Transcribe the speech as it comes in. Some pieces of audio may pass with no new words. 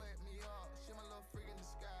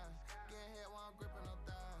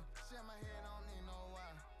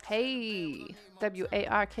Hey,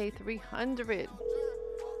 WARK 300.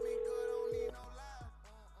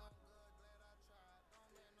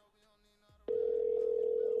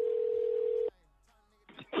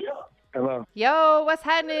 Hello. Yo, what's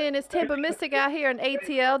happening? It's Tampa Mystic out here in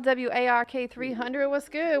ATL WARK 300. What's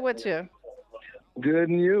good with you? Good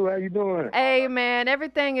and you? How you doing? Hey man,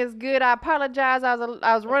 everything is good. I apologize. I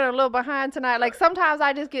was running a little behind tonight. Like sometimes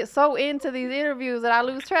I just get so into these interviews that I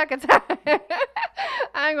lose track of time.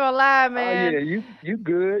 I ain't gonna lie, Oh man. yeah, you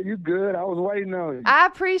good? You good? I was waiting on you. I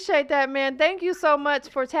appreciate that, man. Thank you so much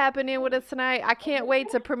for tapping in with us tonight. I can't wait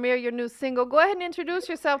to premiere your new single. Go ahead and introduce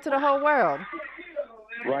yourself to the whole world.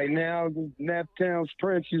 Right now, Naptown's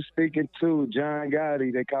Prince you speaking to John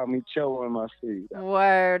Gotti. They call me Cho in my city.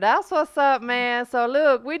 Word. That's what's up, man. So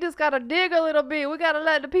look, we just gotta dig a little bit. We gotta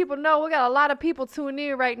let the people know. We got a lot of people tuning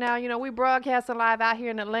in right now. We broadcasting live out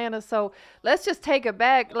here in Atlanta. So let's just take it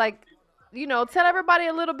back. Like, tell everybody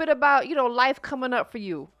a little bit about, life coming up for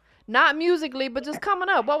you. Not musically, but just coming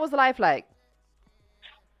up. What was life like?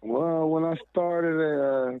 Well, when I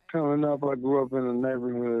started coming up, I grew up in a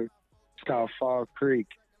neighborhood. It's called Fall Creek,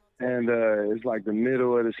 and it's like the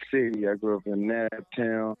middle of the city. I grew up in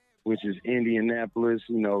Naptown, which is Indianapolis.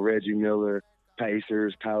 Reggie Miller,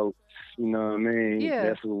 Pacers, Colts. You know what I mean? Yeah.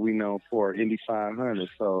 That's what we know for Indy 500.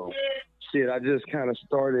 So, shit, I just kind of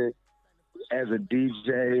started as a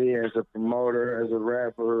DJ, as a promoter, as a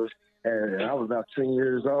rapper, and I was about 10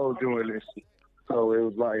 years old doing this. So it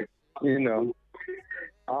was like, you know,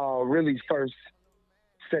 really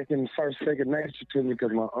second nature to me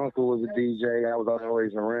because my uncle was a DJ. I was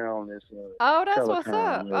always around this Oh, that's what's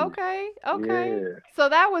telecom, up. really. Okay, okay. Yeah. So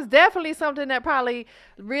that was definitely something that probably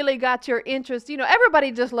really got your interest.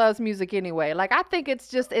 Everybody just loves music anyway. Like I think it's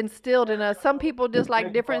just instilled in us. Some people just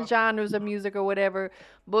like different genres of music or whatever.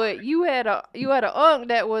 But you had a unc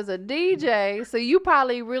that was a DJ, so you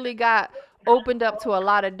probably really got opened up to a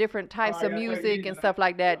lot of different types of music and stuff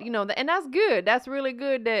like that. And that's good. That's really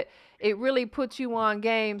good that it really puts you on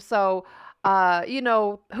game. So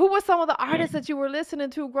who were some of the artists that you were listening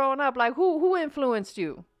to growing up? Like who influenced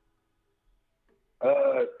you?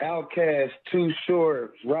 Outkast, Too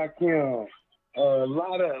Short, Rakim. A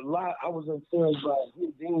lot. I was influenced by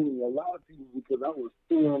Houdini. A lot of people because I was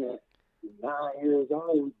still at 9 years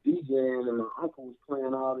old DJing, and my uncle was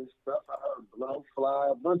playing all this stuff. I heard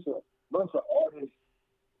Blowfly, a bunch of artists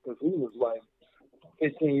because he was like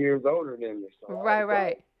 15 years older than me. So I Right, was like,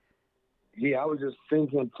 right. yeah, I was just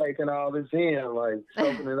thinking, taking all this in, like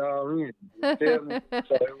soaking it all in. You feel me?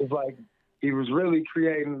 So it was like he was really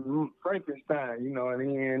creating Frankenstein, and he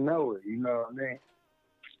didn't know it. You know what I mean?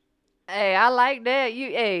 Hey, I like that.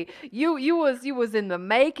 You was in the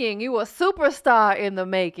making. You a superstar in the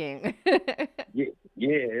making. Yeah,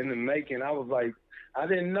 yeah. In the making, I was like, I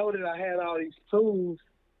didn't know that I had all these tools.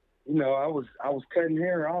 I was cutting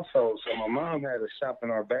hair also, so my mom had a shop in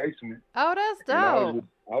our basement, Oh, that's and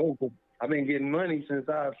dope. I've been getting money since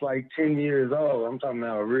I was like 10 years old. I'm talking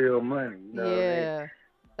about real money. You know what I mean? Yeah.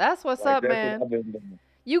 That's what's Like up, that's what man. I've been doing.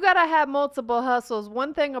 You gotta have multiple hustles.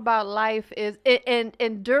 One thing about life is,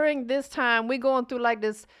 and during this time, we going through like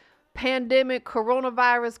this pandemic,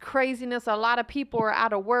 coronavirus craziness. A lot of people are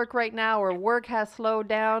out of work right now, or work has slowed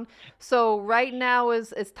down. So right now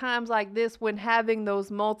is times like this when having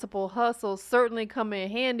those multiple hustles certainly come in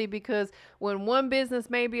handy because when one business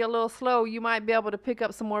may be a little slow, you might be able to pick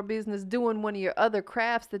up some more business doing one of your other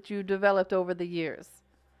crafts that you developed over the years.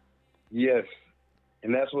 Yes,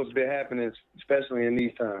 and that's what's been happening, especially in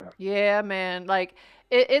these times. Yeah, man. Like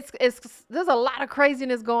it's there's a lot of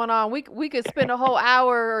craziness going on. We could spend a whole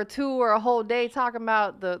hour or two or a whole day talking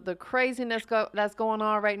about the craziness that's going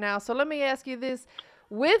on right now. So let me ask you this: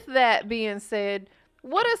 with that being said,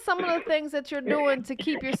 what are some of the things that you're doing to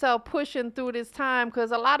keep yourself pushing through this time?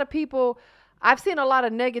 Because a lot of people. I've seen a lot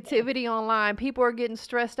of negativity online. People are getting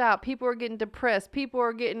stressed out. People are getting depressed. People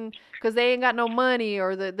are getting because they ain't got no money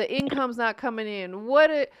or the income's not coming in.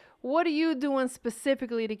 What are you doing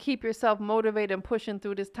specifically to keep yourself motivated and pushing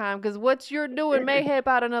through this time? Because what you're doing may help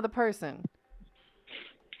out another person.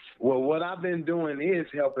 Well, what I've been doing is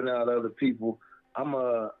helping out other people.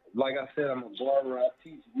 Like I said, I'm a barber. I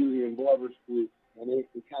teach beauty in barber school, and it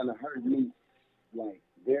kind of hurt me like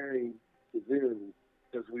very severely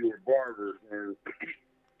because we were barbers and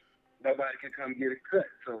nobody could come get a cut.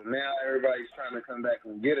 So now everybody's trying to come back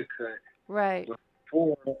and get a cut. Right. But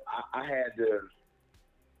before, I had to,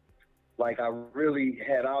 like, I really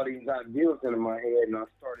had all these ideas in my head, and I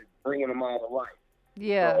started bringing them out of life. So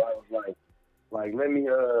Yeah. I was like, let me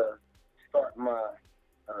start my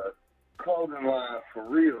uh, clothing line for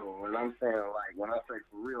real. And I'm saying, like, when I say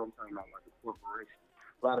for real, I'm talking about like a corporation.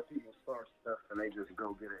 A lot of people start stuff and they just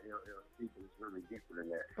go get an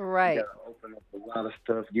You Right. gotta open up a lot of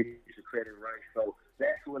stuff, get your credit right. So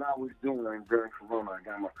that's what I was doing during Corona. I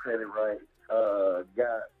got my credit right. Got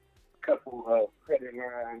a couple of credit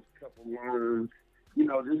lines, couple loans.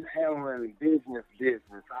 Just handling business.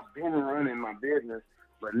 I've been running my business,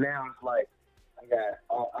 but now it's like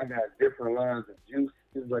I got different lines of juices.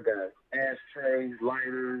 I got ashtrays,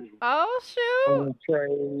 lighters, Oh shoot. phone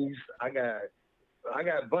trays. I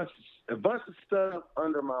got a bunch of stuff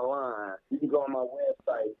under my line. You can go on my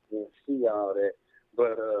website and see all that.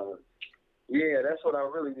 But yeah, that's what I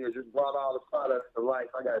really did. Just brought all the products to life.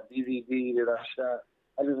 I got DVD that I shot.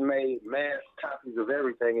 I just made mass copies of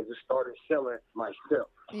everything and just started selling myself.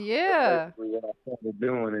 That's Yeah. basically what I started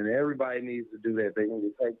doing, and everybody needs to do that. They need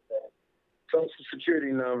to take that social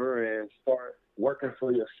security number and start working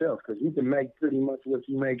for yourself because you can make pretty much what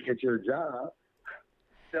you make at your job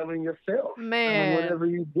selling yourself, selling Man, whatever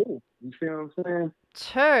you do. You see what I'm saying?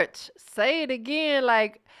 church, say it again.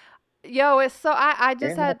 Like, yo, it's so I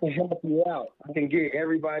just And I had can help you out. I can get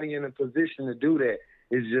everybody in a position to do that.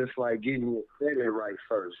 It's just like getting your credit right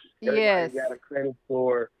first. Everybody yes. got a credit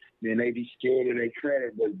score, then they be scared of their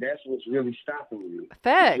credit, but that's what's really stopping you.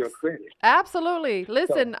 It's your Facts. credit. Absolutely. So,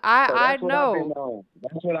 Listen, so I that's what I've been know. on.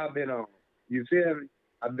 That's what I've been on. You feel me?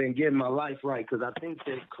 I've been getting my life right because I think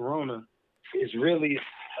that Corona is really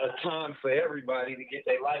a time for everybody to get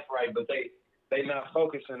their life right, but they not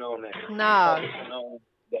focusing on that. They Nah, focusing on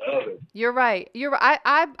the other. you're right. You're right.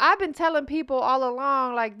 I've been telling people all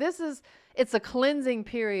along, like it's a cleansing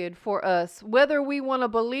period for us. Whether we want to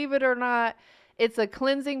believe it or not, it's a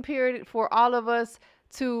cleansing period for all of us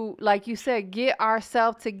to, like you said, get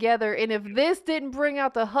ourselves together. And if this didn't bring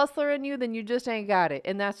out the hustler in you, then you just ain't got it.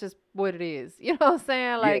 And that's just what it is. You know what I'm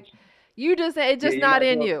saying? Yes, Like you just it's yeah, just you not might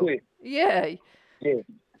as in well you. quit. Yeah. Yeah,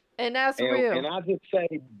 And that's and real. I just say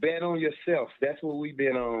bet on yourself. That's what we've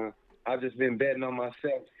been on. I've just been betting on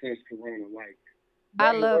myself since Corona. Like,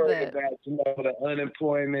 I ain't love worried that. about the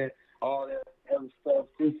unemployment, all that other stuff.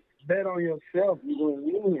 Just bet on yourself. You're gonna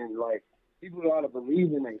win. Like people ought to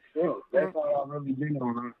believe in themselves. That's R- all I've really been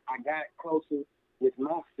on. I got closer with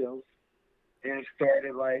myself and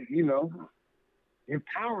started like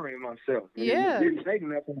empowering myself. And it Yeah. didn't take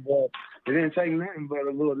nothing but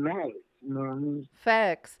a little knowledge. You know what I mean?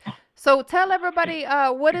 Facts. So tell everybody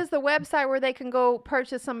what is the website where they can go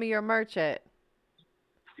purchase some of your merch at?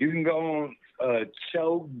 You can go on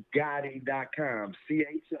chogotti.com.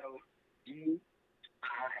 CHOGITTI.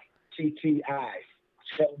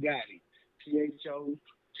 Chogotti.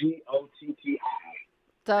 CHOGOTTI.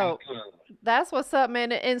 Dope. That's what's up,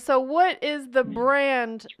 man. And so what is the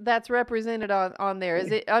brand that's represented on there?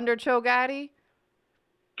 Is it under Chogati?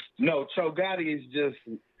 No, Chogotti is just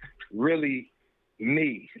really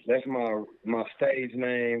me. That's my stage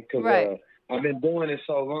name because Right. I've been doing it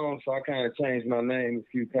so long, so I kind of changed my name a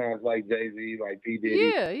few times, like Jay Z, like P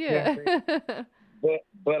Diddy. Yeah, You know what I mean? yeah.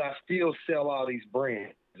 But I still sell all these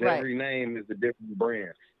brands. Right. Every name is a different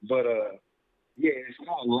brand. But yeah, it's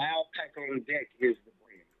called Loud Pack on Deck is the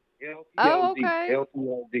brand. Oh, LPOD. okay.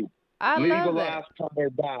 LPOD. I love that. Legalize pot or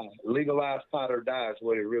die. Legalize pot or die is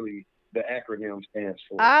what it really the acronym stands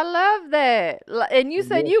for. I love that. And you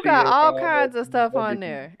said You'll you see got it all all kinds of stuff over on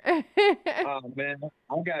everything. there. Oh man,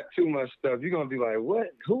 I got too much stuff. You're gonna be like, what?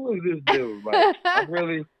 Who is this dude? Like, I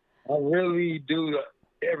really do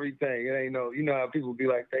everything. It ain't no, how people be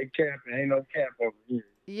like, they capping. Ain't no cap over here.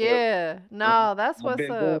 But Yeah. um, No, that's I've what's been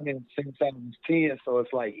doing up. it since I was 10, so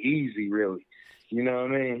it's like easy, really. You know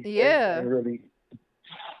what I mean? Everything Yeah. really.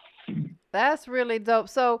 That's really dope.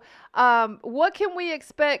 So, what can we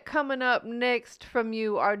expect coming up next from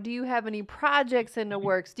you? Or do you have any projects in the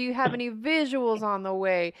works? Do you have any visuals on the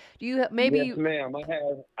way? Do you maybe Yes, you? ma'am.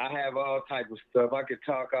 I have all type of stuff. I could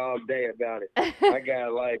talk all day about it. I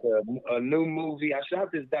got like a new movie. I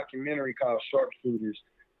shot this documentary called Sharpshooters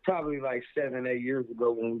probably like 7, 8 years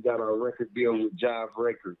ago when we got our record deal with Jive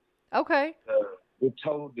Records. Okay. It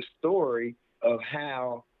told the story of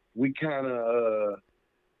how we kind of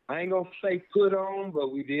I ain't gonna say put on,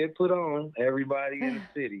 but we did put on everybody in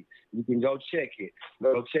the city. You can go check it.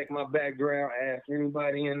 Go check my background. Ask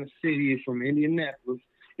anybody in the city from Indianapolis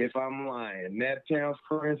if I'm lying. Nat Towns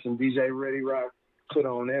Prince and DJ Ready Rock put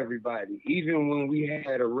on everybody. Even when we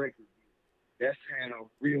had a record, that's how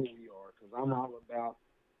real we are. Because I'm all about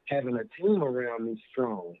having a team around me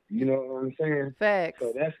strong. You know what I'm saying? So Facts.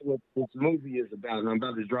 that's what this movie is about. And I'm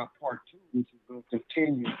about to drop part 2, which is going to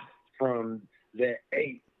continue from that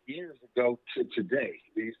 8 years ago to today.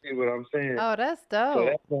 Do you see what I'm saying? Oh, that's So dope.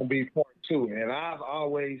 that's gonna be part 2. And I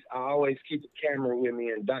always keep a camera with me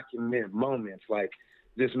and document moments like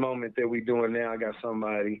this moment that we doing now. I got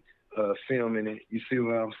somebody filming it. You see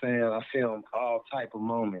what I'm saying? I film all type of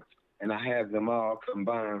moments, and I have them all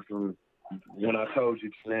combined from when I told you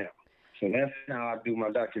to now. So that's how I do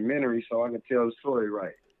my documentary, so I can tell the story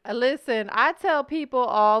right. Listen, I tell people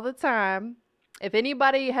all the time, if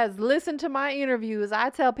anybody has listened to my interviews, I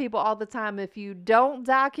tell people all the time, if you don't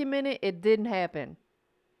document it, it didn't happen.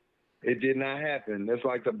 It did not happen. That's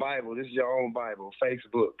like the Bible. This is your own Bible.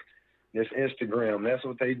 Facebook. This Instagram. That's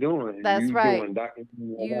what they doing. That's You right. doing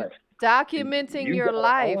documenting your You life. documenting You your gotta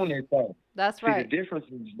life. own it though. That's See, the right. difference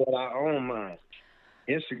is that I own mine.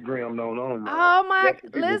 Instagram don't own mine. Oh my, That's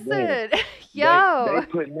what people doing. listen, They yo.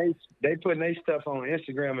 putting they stuff on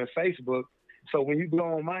Instagram and Facebook. So when you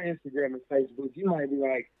go on my Instagram and Facebook, you might be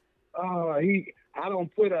like, oh, I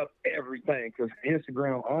don't put up everything because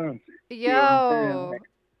Instagram owns it. You know what I'm saying? Yo. Like,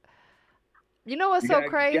 You know what's you so gotta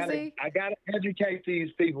crazy? I gotta educate these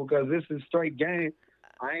people because this is straight game.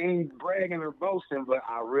 I ain't bragging or boasting, but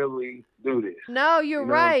I really do this. No, you're You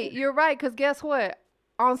know what I'm right. saying? You're right. Because guess what?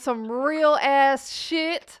 On some real ass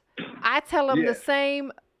shit, I tell them the Yes.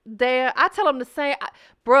 same. I tell them the same.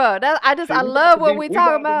 Bruh, See, I love what we we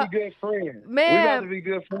talking about to be about. good friends. We about to Man, be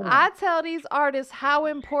good friends. I tell these artists how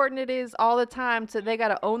important it is all the time to they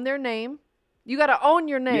gotta own their name. You gotta own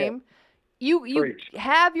your Yes, name. You preach.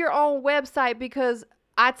 have your own website because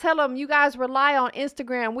I tell them you guys rely on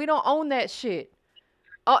Instagram. We don't own that shit.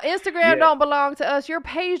 Oh, Instagram Yes. don't belong to us. Your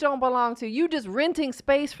page don't belong to you. Just renting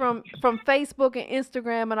space from Facebook and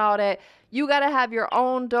Instagram and all that. You gotta have your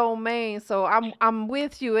own domain. So I'm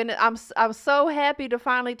with you, and I'm so happy to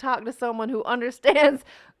finally talk to someone who understands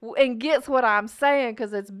and gets what I'm saying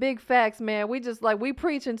because it's big facts, man. We just like we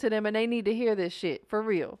preaching to them, and they need to hear this shit for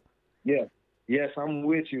real. Yes. Yes, I'm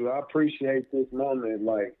with you. I appreciate this moment.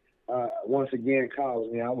 Like, once again,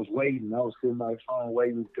 calling me. I was waiting. I was sitting by the phone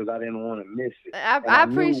waiting because I didn't want to miss it. And I I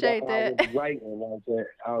knew while appreciate I that. was writing like that,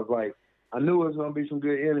 I was like, I knew it was going to be some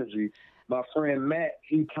good energy. My friend Matt,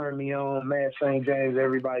 he turned me on. Matt St. James,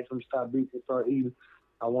 everybody from Stop Beef and Start Eating.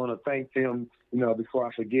 I want to thank them, before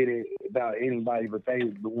I forget it about anybody, but they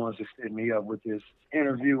the ones that set me up with this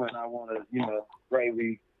interview. And I want to,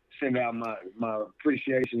 greatly send out my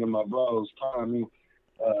appreciation to my bros, Tommy,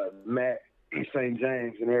 Matt, St.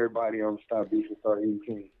 James, and everybody on Stop Beef and Start Eating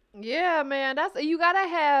Team. Yeah, man, that's you gotta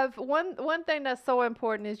have one thing that's so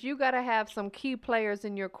important is you gotta have some key players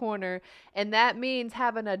in your corner, and that means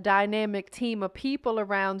having a dynamic team of people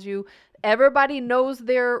around you. Everybody knows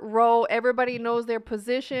their role, everybody knows their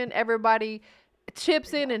position, everybody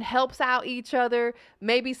chips in and helps out each other.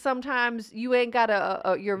 Maybe sometimes you ain't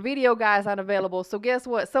got your video guy's unavailable. So guess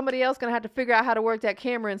what? Somebody else gonna have to figure out how to work that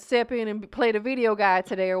camera and step in and play the video guy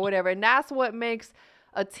today or whatever. And that's what makes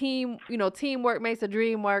a team, teamwork makes a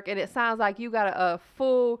dream work. And it sounds like you got a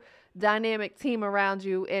full dynamic team around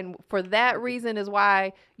you. And for that reason is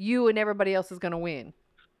why you and everybody else is gonna win.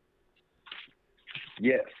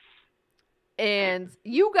 Yes. And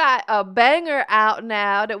you got a banger out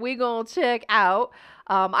now that we gonna check out.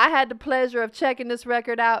 I had the pleasure of checking this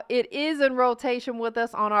record out. It is in rotation with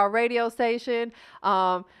us on our radio station.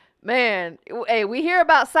 Man, hey, we hear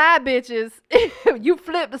about side bitches. You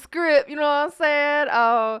flip the script, you know what I'm saying?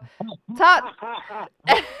 Talk.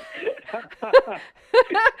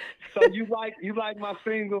 So you like my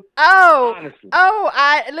single? Oh, Honestly.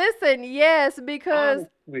 I listen. Yes, because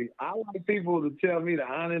Honestly, I like people to tell me the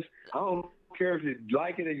honest. I don't care if you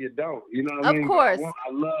like it or you don't. You know what I of mean? But course.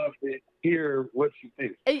 I love to hear what you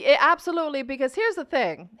think. Absolutely, because here's the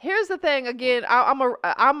thing. Here's the thing. Again, I'm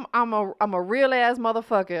a real ass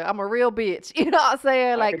motherfucker. I'm a real bitch. You know what I'm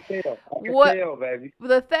saying? I Like, can tell. I can what tell, baby.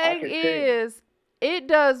 the I thing can tell. is, it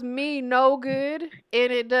does me no good, and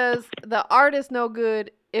it does the artist no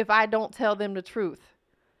good if I don't tell them the truth.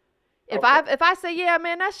 Okay. If I say, yeah,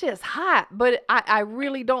 man, that shit's hot, but I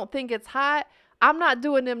really don't think it's hot, I'm not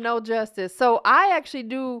doing them no justice. So I actually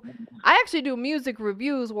do music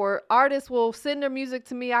reviews where artists will send their music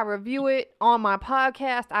to me. I review it on my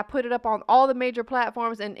podcast. I put it up on all the major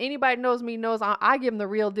platforms, and anybody knows me knows I give them the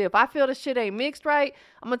real deal. If I feel the shit ain't mixed right,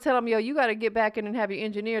 I'm gonna tell them, yo, you gotta get back in and have your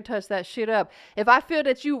engineer touch that shit up. If I feel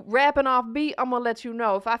that you rapping off beat, I'm gonna let you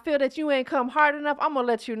know. If I feel that you ain't come hard enough, I'm gonna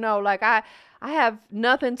let you know. Like I have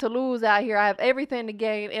nothing to lose out here. I have everything to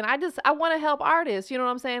gain. And I want to help artists. You know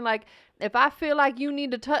what I'm saying? Like, if I feel like you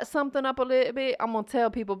need to touch something up a little bit, I'm going to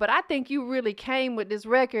tell people. But I think you really came with this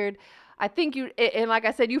record. I think and like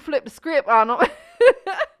I said, you flipped the script on them.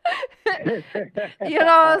 You know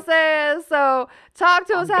what I'm saying? So talk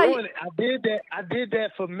to us how you. I did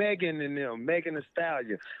that for Megan and them, Megan Thee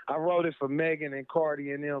Stallion. I wrote it for Megan and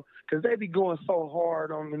Cardi and them because they be going so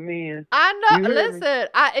hard on the men. I You know. hear me? Listen,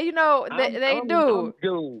 they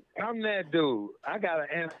do. I'm that dude. I got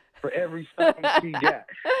an for every song she got.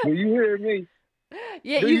 Do you hear me?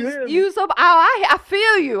 Yeah, Do you hear me? you so I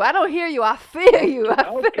feel you. I don't hear you. I feel you. I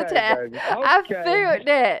feel Okay, that. baby. I Okay. feel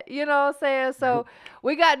that. You know what I'm saying? So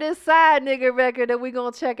we got this side nigga record that we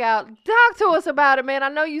gonna check out. Talk to us about it, man. I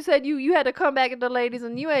know you said you had to come back at the ladies,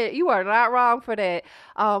 and you are not wrong for that.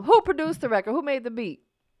 Who produced the record? Who made the beat?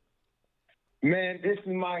 Man, this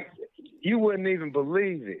is you wouldn't even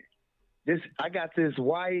believe it. I got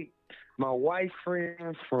my white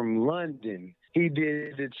friend from London. He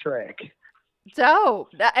did the track.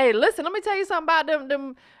 Dope. Hey, listen, let me tell you something about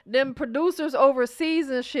them producers overseas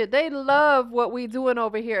and shit. They love what we doing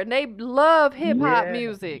over here, and they love hip hop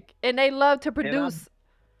music, and they love to produce.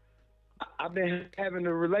 I've been having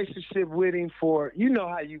a relationship with him for, you know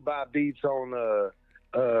how you buy beats on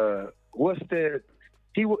what's that?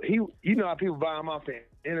 He you know how people buy them off the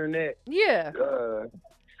internet. Yeah.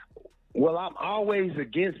 Well, I'm always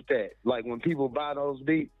against that. Like when people buy those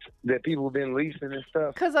beats that people have been leasing and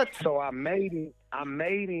stuff. So I made him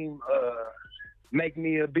make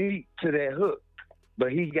me a beat to that hook.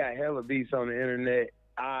 But he got hella beats on the internet.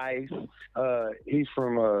 He's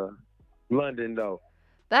from London though.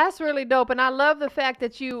 That's really dope. And I love the fact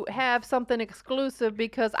that you have something exclusive,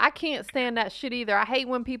 because I can't stand that shit either. I hate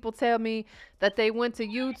when people tell me that they went to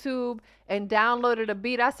YouTube and downloaded a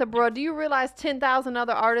beat. I said, bro, do you realize 10,000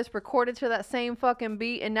 other artists recorded to that same fucking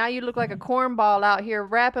beat, and now you look like a cornball out here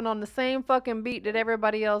rapping on the same fucking beat that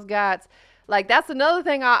everybody else got? Like, that's another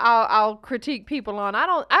thing I'll critique people on. I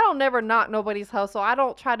don't never knock nobody's hustle. I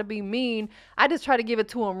don't try to be mean. I just try to give it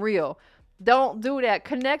to them real. Don't do that.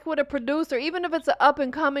 Connect with a producer, even if it's an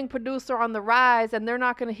up-and-coming producer on the rise, and they're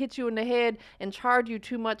not going to hit you in the head and charge you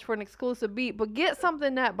too much for an exclusive beat. But get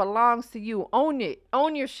something that belongs to you. Own it.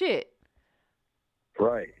 Own your shit.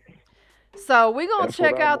 Right. So we're going to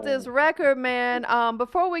check out this record, man.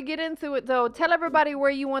 Before we get into it, though, tell everybody where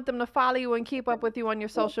you want them to follow you and keep up with you on your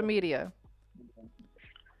social media.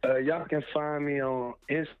 Y'all can find me on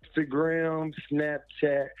Instagram,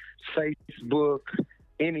 Snapchat, Facebook,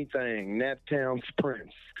 anything. Naptown's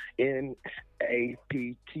Prince. NAPTOWNS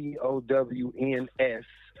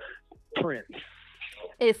Prince.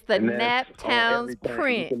 It's the Naptown's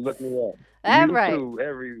Prince. You can look me up. All YouTube, right.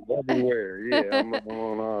 Everywhere. Yeah, I'm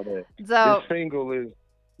on all that. So,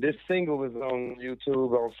 this single is on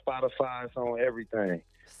YouTube, on Spotify, it's on everything.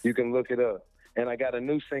 You can look it up. And I got a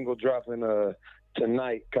new single dropping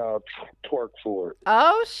tonight called Twerk For It.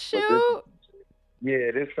 Oh, shoot.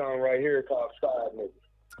 This song right here called Side Nigga.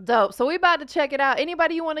 Dope. So we about to check it out.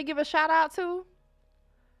 Anybody you want to give a shout out to?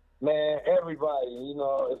 Man, everybody. You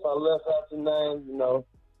know, if I left out the name, you know,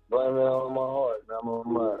 blame it on my heart. I'm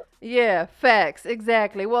on mine. Yeah, facts.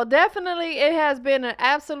 Exactly. Well, definitely it has been an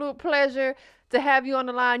absolute pleasure to have you on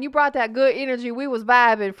the line. You brought that good energy. We was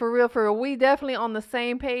vibing for real, for real. We definitely on the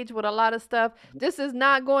same page with a lot of stuff. This is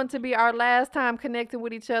not going to be our last time connecting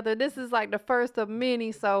with each other. This is like the first of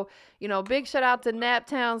many. So, you know, big shout out to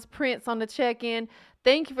Naptown's Prince on the check-in.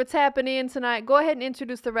 Thank you for tapping in tonight. Go ahead and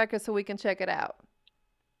introduce the record so we can check it out.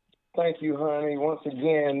 Thank you, honey. Once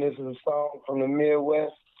again, this is a song from the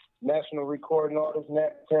Midwest. National recording artist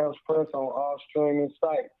Naptown's Prince on all streaming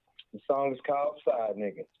sites. The song is called Side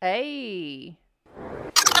Nigga. Hey.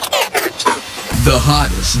 The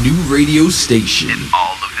hottest new radio station in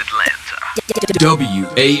all of Atlanta.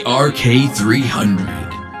 WARK 300.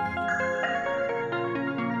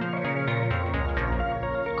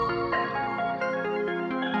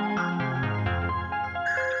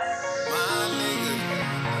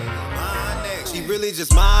 Really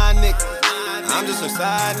just my nigga. I'm just her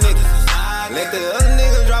side nigga. Let the other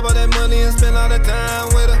niggas drop all that money and spend all that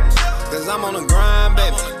time with her. Cause I'm on the grind,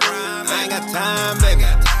 baby. I ain't got time, baby.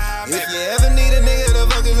 If you ever need a nigga to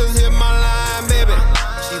fuck, just hit my line, baby.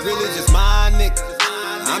 She really just my nigga.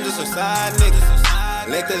 I'm just her side nigga.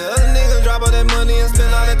 Let the other niggas drop all that money and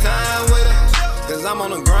spend all that time with her. Cause I'm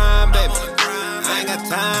on the grind, baby. I ain't got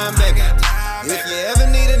time, baby. If you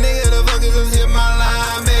ever need a nigga to fuck, just hit my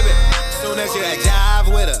line, baby. Soon as you that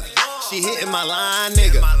jive with her, she hitting my line,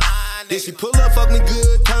 nigga. Then she pull up, fuck me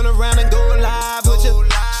good, turn around and go live with you.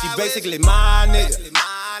 She basically my nigga.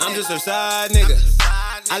 I'm just her side nigga.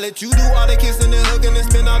 I let you do all the kissing and hugging and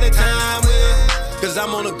spend all that time with her. Cause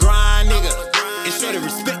I'm on a grind, nigga. And sure to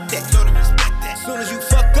respect that. Soon as you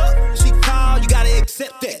fuck up, she call, you gotta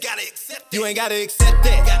accept that. You ain't gotta accept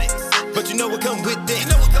that. But you know what come with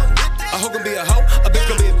that. A hoe can be a hoe, a bitch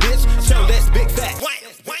can be a bitch. Show that's big fact.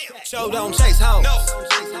 Show don't chase hoes.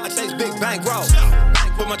 I chase big bankroll.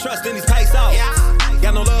 Put my trust in these pesos.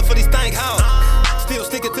 Got no love for these stank hoes. Still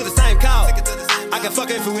sticking to the same code. I can fuck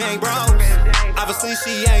her if we ain't bros. Obviously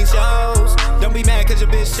she ain't shows. Don't be mad cause your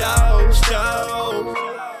bitch shows.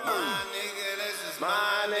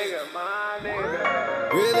 My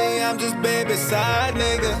nigga. Really, I'm just baby side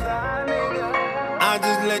nigga. I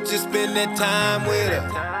just let you spend that time with her.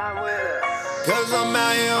 Cause I'm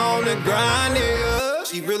out here on the grind, nigga.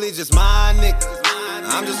 She really just my nigga.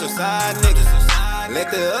 I'm just her side nigga.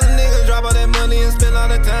 Let the other niggas drop all that money and spend all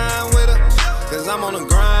the time with her. Cause I'm on the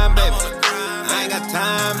grind, baby. I ain't got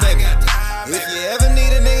time, baby. If you ever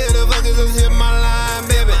need a nigga to fuck, just hit my line,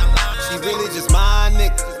 baby. She really just my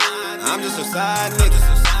nigga. I'm just her side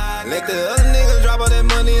nigga. Let the other niggas drop all that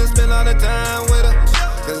money and spend all the time with her.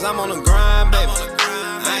 Cause I'm on the grind, baby.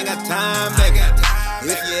 I ain't got time, baby.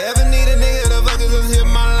 If you ever need a nigga to fuck, just hit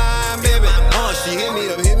my line, baby. She hit me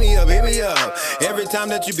up, hit me up, hit me up. Every time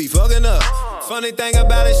that you be fucking up. Funny thing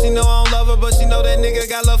about it, she know I don't love her, but she know that nigga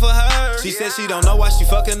got love for her. She said she don't know why she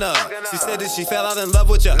fucking up. She said that she fell out in love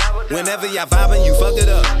with ya. Whenever y'all vibing, you fuck it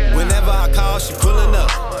up. Whenever I call, she pulling up.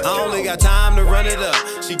 I only got time to run it up.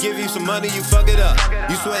 She give you some money, you fuck it up.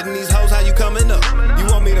 You sweating these hoes, how you coming up? You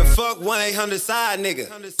want me to fuck 1-800-SIDE, nigga?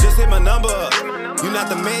 Just hit my number up. You not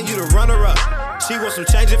the man, you the runner up. She want some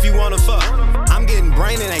change if you wanna fuck. I'm getting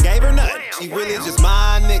brain and ain't gave her nothing. She really just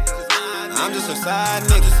my nigga. I'm just her side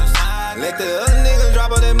nigga. Let the other niggas drop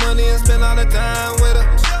all that money and spend all the time with her.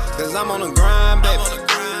 Cause I'm on the grind, baby.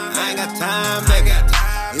 I ain't got time, baby.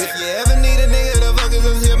 If you ever need a nigga to fuck,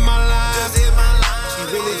 just hit my line. She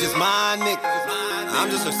really just my nigga. I'm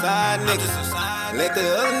just her side nigga. Let the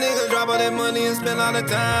other niggas drop all that money and spend all the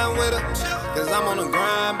time with her. Cause I'm on the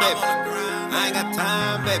grind, baby. I ain't got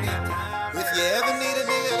time, baby. If you ever need